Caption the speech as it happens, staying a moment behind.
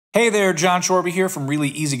Hey there, John Chorba here from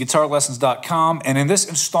ReallyEasyGuitarLessons.com, and in this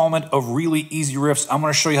installment of Really Easy Riffs, I'm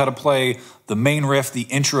going to show you how to play the main riff, the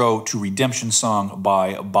intro to Redemption Song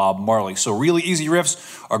by Bob Marley. So Really Easy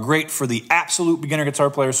Riffs are great for the absolute beginner guitar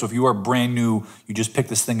player, so if you are brand new, you just picked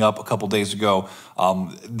this thing up a couple days ago,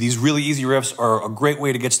 these Really Easy Riffs are a great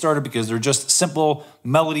way to get started because they're just simple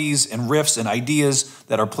melodies and riffs and ideas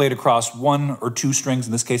that are played across 1 or 2 strings.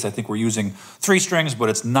 In this case, I think we're using 3 strings, but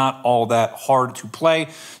it's not all that hard to play.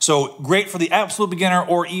 So great for the absolute beginner,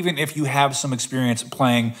 or even if you have some experience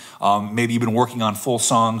playing, maybe you've been working on full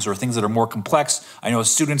songs or things that are more complex. I know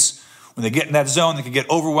students, when they get in that zone, they could get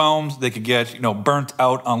overwhelmed, they could get burnt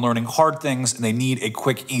out on learning hard things, and they need a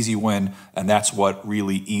quick, easy win, and that's what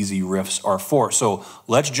Really Easy Riffs are for. So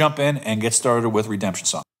let's jump in and get started with Redemption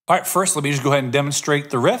Song. All right, first let me just go ahead and demonstrate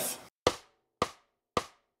the riff.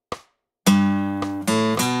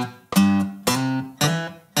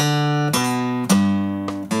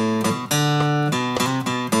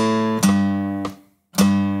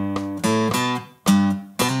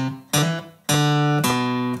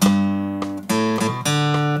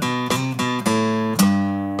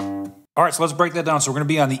 All right, so let's break that down. So we're going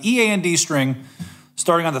to be on the E, A, and D string,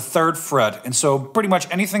 starting on the 3rd fret. And so pretty much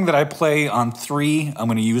anything that I play on 3, I'm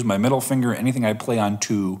going to use my middle finger. Anything I play on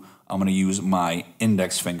 2, I'm going to use my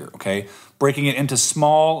index finger, okay? Breaking it into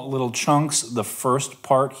small little chunks, the first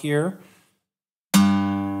part here. 3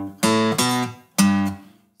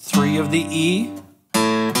 of the E,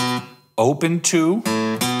 open 2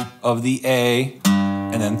 of the A,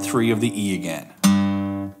 and then 3 of the E again.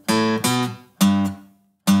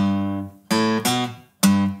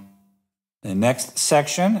 The next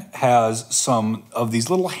section has some of these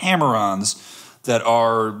little hammer-ons that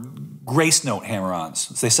are grace note hammer-ons.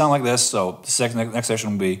 So they sound like this, so the next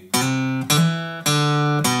section will be.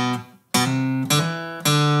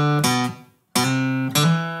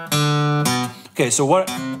 Okay, so what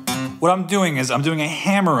I'm doing is I'm doing a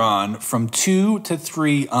hammer-on from 2 to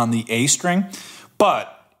 3 on the A string,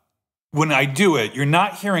 but when I do it, you're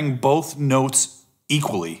not hearing both notes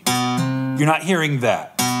equally. You're not hearing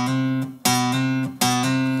that.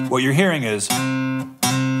 What you're hearing is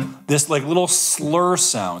this like little slur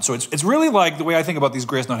sound. So it's really like, the way I think about these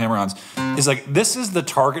grace note hammer-ons is like, this is the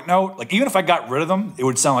target note. Like even if I got rid of them, it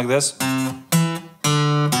would sound like this,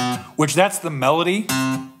 which that's the melody.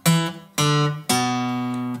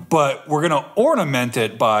 But we're gonna ornament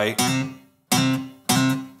it by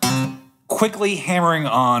quickly hammering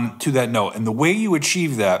on to that note. And the way you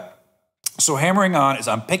achieve that, so hammering on is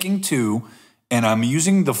I'm picking 2, and I'm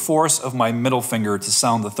using the force of my middle finger to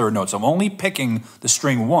sound the 3rd note. So I'm only picking the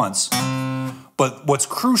string once. But what's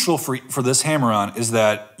crucial for this hammer-on is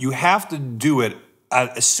that you have to do it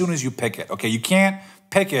as soon as you pick it, okay? You can't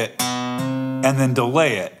pick it and then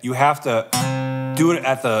delay it. You have to do it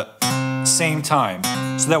at the same time.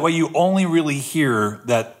 So that way you only really hear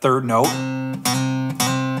that 3rd note.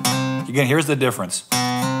 Again, here's the difference.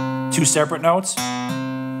 2 separate notes,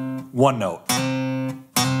 1 note.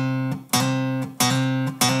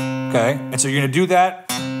 Okay, and so you're gonna do that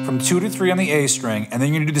from 2 to 3 on the A string, and then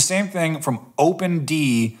you're gonna do the same thing from open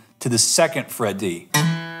D to the 2nd fret D.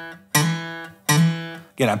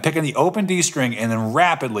 Again, I'm picking the open D string, and then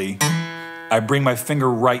rapidly, I bring my finger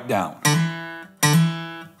right down.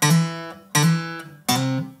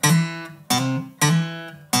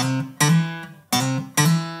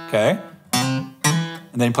 Okay,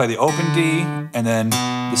 and then play the open D, and then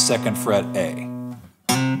the 2nd fret A.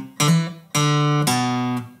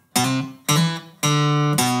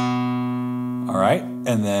 All right,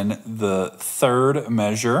 and then the 3rd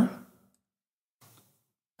measure.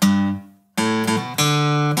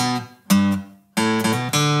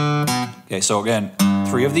 Okay, so again,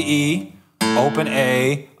 3 of the E, open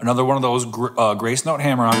A, another one of those grace note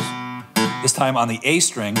hammer-ons. This time on the A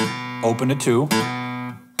string, open to 2,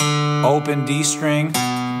 open D string,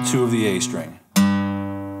 2 of the A string.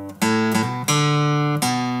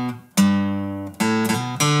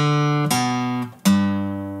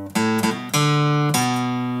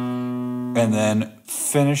 And then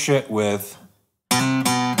finish it with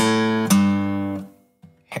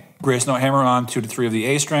grace note hammer on 2 to 3 of the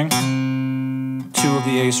A string, 2 of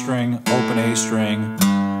the A string, open A string,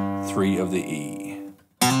 3 of the E.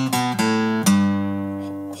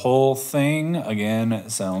 Whole thing, again,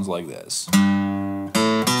 sounds like this.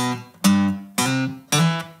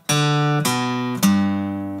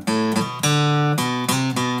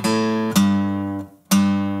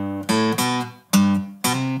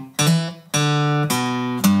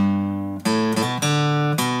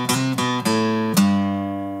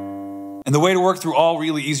 And the way to work through all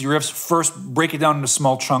really easy riffs, first break it down into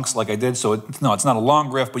small chunks like I did. So it's not a long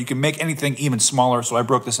riff, but you can make anything even smaller. So I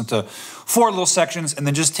broke this into 4 little sections, and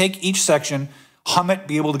then just take each section, hum it,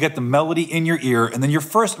 be able to get the melody in your ear, and then your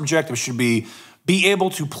first objective should be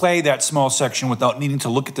able to play that small section without needing to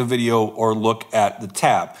look at the video or look at the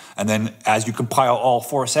tab. And then as you compile all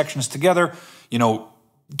 4 sections together, you know,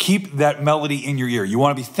 keep that melody in your ear. You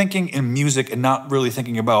want to be thinking in music and not really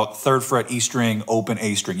thinking about 3rd fret E string, open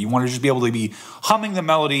A string. You want to just be able to be humming the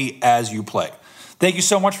melody as you play. Thank you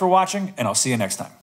so much for watching, and I'll see you next time.